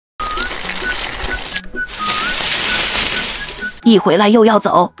一回来又要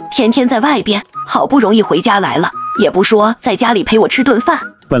走，天天在外边，好不容易回家来了，也不说在家里陪我吃顿饭。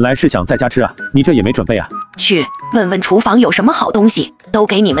本来是想在家吃啊，你这也没准备啊。去问问厨房有什么好东西，都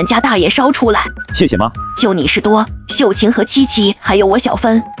给你们家大爷烧出来。谢谢妈。就你事多，秀琴和七七还有我小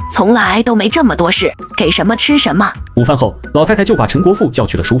芬，从来都没这么多事，给什么吃什么。午饭后，老太太就把陈国富叫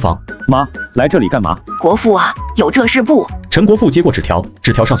去了书房。妈，来这里干嘛？国富啊，有这事不？陈国富接过纸条，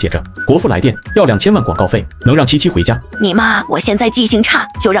纸条上写着：国富来电，要2000万广告费，能让七七回家。你妈，我现在记性差，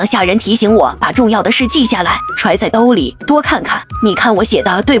就让下人提醒我把重要的事记下来，揣在兜里，多看看。你看我写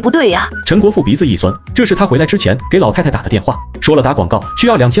的对不对呀？陈国富鼻子一酸，这是他回来之前给老太太打的电话，说了打广告需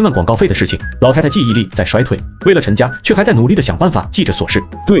要2000万广告费的事情。老太太记忆力在衰退，为了陈家，却还在努力的想办法记着琐事。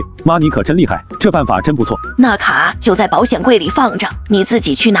对，妈你可真厉害，这办法真不错。那卡就在保险柜里放着，你自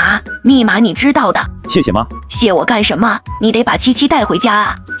己去拿，密码你知道的。谢谢妈。谢我干什么？你得把七七带回家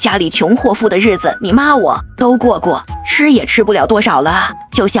啊！家里穷祸富的日子，你妈我都过过，吃也吃不了多少了啊！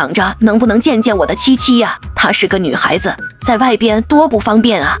就想着能不能见见我的七七呀？她是个女孩子，在外边多不方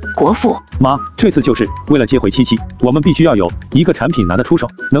便啊！国富，妈，这次就是为了接回七七，我们必须要有一个产品拿得出手，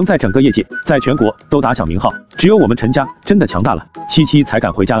能在整个业界，在全国都打响名号。只有我们陈家真的强大了，七七才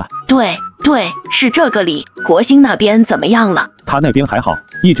敢回家了。对，是这个理。国兴那边怎么样了？他那边还好，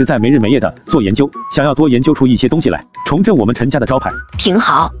一直在没日没夜的做研究，想要多研究出一些东西来，重振我们陈家的招牌。挺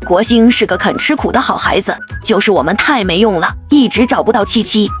好，国兴是个肯吃苦的好孩子，就是我们太没用了，一直找不到七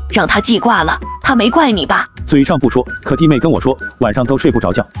七，让他记挂了。他没怪你吧？嘴上不说，可弟妹跟我说，晚上都睡不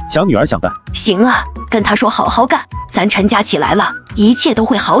着觉，想女儿想的。行啊，跟他说好好干，咱陈家起来了，一切都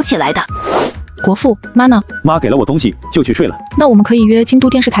会好起来的。国富，妈呢？妈给了我东西就去睡了。那我们可以约京都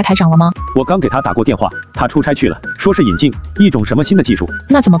电视台台长了吗？我刚给他打过电话，他出差去了，说是引进一种什么新的技术。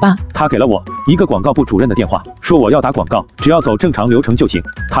那怎么办？他给了我一个广告部主任的电话，说我要打广告，只要走正常流程就行。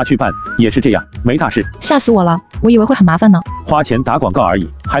他去办也是这样，没大事。吓死我了，我以为会很麻烦呢。花钱打广告而已，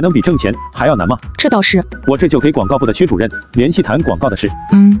还能比挣钱还要难吗？这倒是。我这就给广告部的薛主任联系谈广告的事。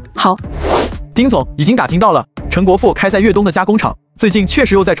好。丁总已经打听到了，陈国富开在粤东的加工厂，最近确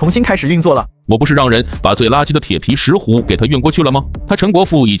实又在重新开始运作了。我不是让人把最垃圾的铁皮石斛给他运过去了吗？他陈国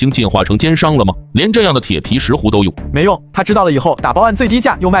富已经进化成奸商了吗？连这样的铁皮石斛都用？没用，他知道了以后，打包按最低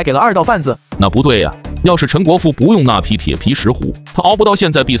价又卖给了二道贩子。那不对呀，要是陈国富不用那批铁皮石斛，他熬不到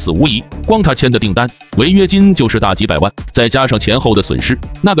现在必死无疑。光他签的订单，违约金就是大几百万，再加上前后的损失，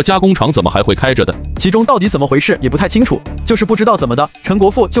那个加工厂怎么还会开着的？其中到底怎么回事也不太清楚，就是不知道怎么的，陈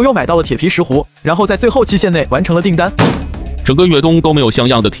国富就又买到了铁皮石斛，然后在最后期限内完成了订单。整个粤东都没有像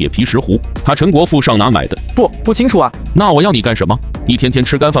样的铁皮石斛，他陈国富上哪买的？不清楚啊。那我要你干什么？一天天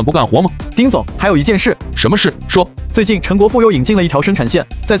吃干饭不干活吗？丁总，还有一件事。什么事？说。最近陈国富又引进了一条生产线，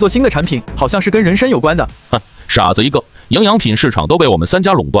在做新的产品，好像是跟人参有关的。傻子一个，营养品市场都被我们三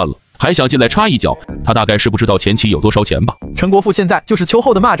家垄断了，还想进来插一脚，他大概是不知道前期有多烧钱吧。陈国富现在就是秋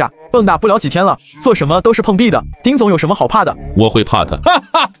后的蚂蚱，蹦跶不了几天了，做什么都是碰壁的。丁总有什么好怕的？我会怕他。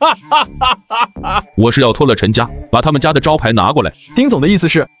我是要脱了陈家，把他们家的招牌拿过来。丁总的意思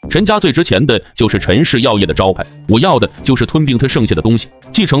是，陈家最值钱的就是陈氏药业的招牌，我要的就是吞并他剩下的东西，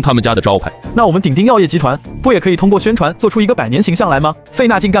继承他们家的招牌。那我们鼎丁药业集团不也可以通过宣传做出一个百年形象来吗？费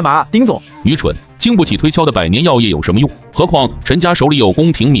那劲干嘛啊，丁总？愚蠢，经不起推敲的百年药业有什么用？何况陈家手里有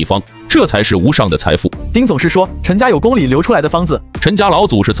宫廷秘方，这才是无上的财富。丁总是说陈家有宫里流出来的方子？陈家老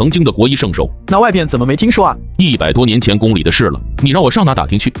祖是曾经的国医圣手，那外边怎么没听说啊？100多年前宫里的事了，你让我上哪打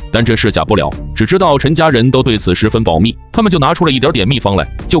听去？但这事假不了，只知道陈家人都对此十分保密，他们就拿出了一点点秘方来，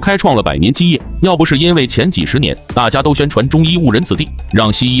就开创了百年基业。要不是因为前几十年大家都宣传中医误人子弟，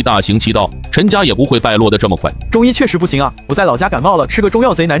让西医大行其道，陈家也不会败落的这么快。中医确实不行啊，我在老家感冒了，吃个中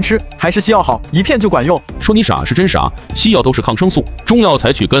药贼难吃，还是西药好，一片就管用。说你傻是真傻，西药都是抗生素，中药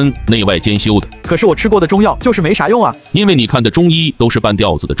采取跟内外兼修的。可是我吃过的中药就是没啥用啊，因为你看的中医都是半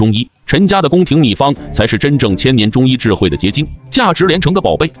吊子的中医，陈家的宫廷秘方才是真正千年中医智慧的结晶，价值连城的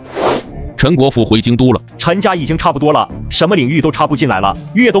宝贝。陈国富回京都了，陈家已经差不多了，什么领域都插不进来了，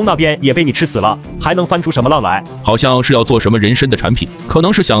粤东那边也被你吃死了，还能翻出什么浪来？好像是要做什么人参的产品，可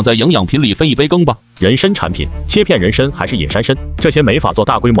能是想在营养品里分一杯羹吧。人参产品，切片人参还是野山参，这些没法做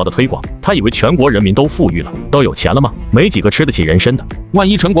大规模的推广。他以为全国人民都富裕了，都有钱了吗？没几个吃得起人参的。万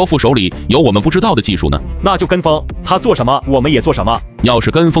一陈国富手里有我们不知道的技术呢？那就跟风，他做什么我们也做什么。要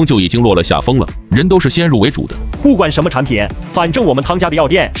是跟风就已经落了下风了，人都是先入为主的。不管什么产品，反正我们汤家的药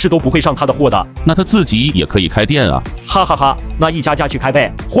店是都不会上他的货的。那他自己也可以开店啊！哈哈哈，那一家家去开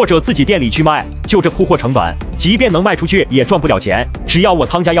呗，或者自己店里去卖，就这铺货成本，即便能卖出去也赚不了钱。只要我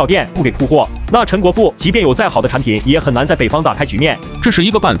汤家药店不给铺货，那陈国富即便有再好的产品，也很难在北方打开局面。这是一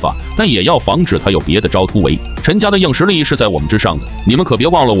个办法，但也要防止他有别的招突围。陈家的硬实力是在我们之上的，你们可别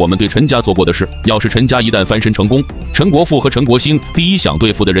忘了我们对陈家做过的事。要是陈家一旦翻身成功，陈国富和陈国兴第一想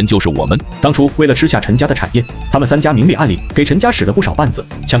对付的人就是我们。当初为了吃下陈家的产业，他们3家明里暗里给陈家使了不少绊子，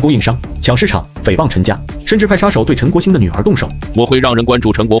抢供应商、抢市场、诽谤陈家，甚至派杀手对陈国兴的女儿动手。我会让人关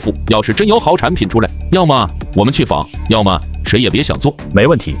注陈国富，要是真有好产品出来，要么我们去仿，要么谁也别想做。没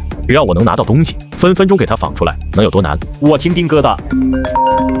问题，只要我能拿到东西，分分钟给他仿出来，能有多难？我听丁哥的。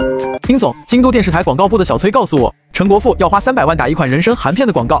丁总，京都电视台广告部的小崔告诉我，陈国富要花300万打一款人参含片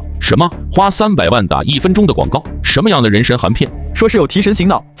的广告。什么？花300万打1分钟的广告？什么样的人参含片？说是有提神醒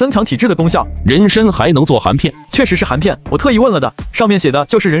脑、增强体质的功效。人参还能做含片？确实是含片，我特意问了的，上面写的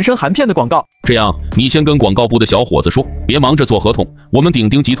就是人参含片的广告。这样，你先跟广告部的小伙子说，别忙着做合同，我们鼎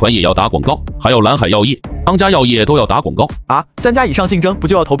丁集团也要打广告，还有蓝海药业、当家药业都要打广告啊！3家以上竞争不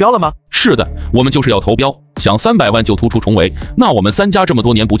就要投标了吗？是的，我们就是要投标，想300万就突出重围，那我们3家这么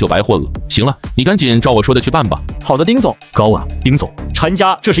多年不就白混了？行了，你赶紧照我说的去办吧。好的，丁总。高啊，丁总，陈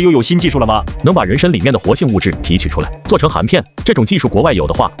家这是又有新技术了吗？能把人参里面的活性物质提取出来，做成含片，这种技术国外有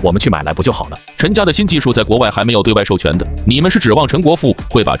的话，我们去买来不就好了？陈家的新技术在国外还没有对外授权的，你们是指望陈国富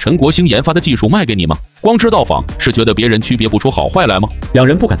会把陈国兴研发的技术卖给你吗？光知道仿，是觉得别人区别不出好坏来吗？两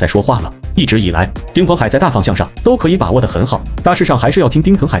人不敢再说话了。一直以来，丁鹏海在大方向上都可以把握得很好，大事上还是要听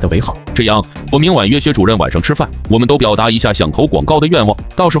丁鹏海的为好。这样，我明晚约薛主任晚上吃饭，我们都表达一下想投广告的愿望，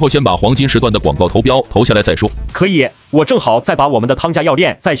到时候先把黄金时段的广告投标投下来再说。可以，我正好再把我们的汤家药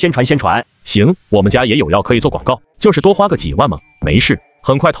店再宣传宣传。行，我们家也有药可以做广告，就是多花个几万嘛，没事，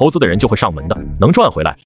很快投资的人就会上门的，能赚回来。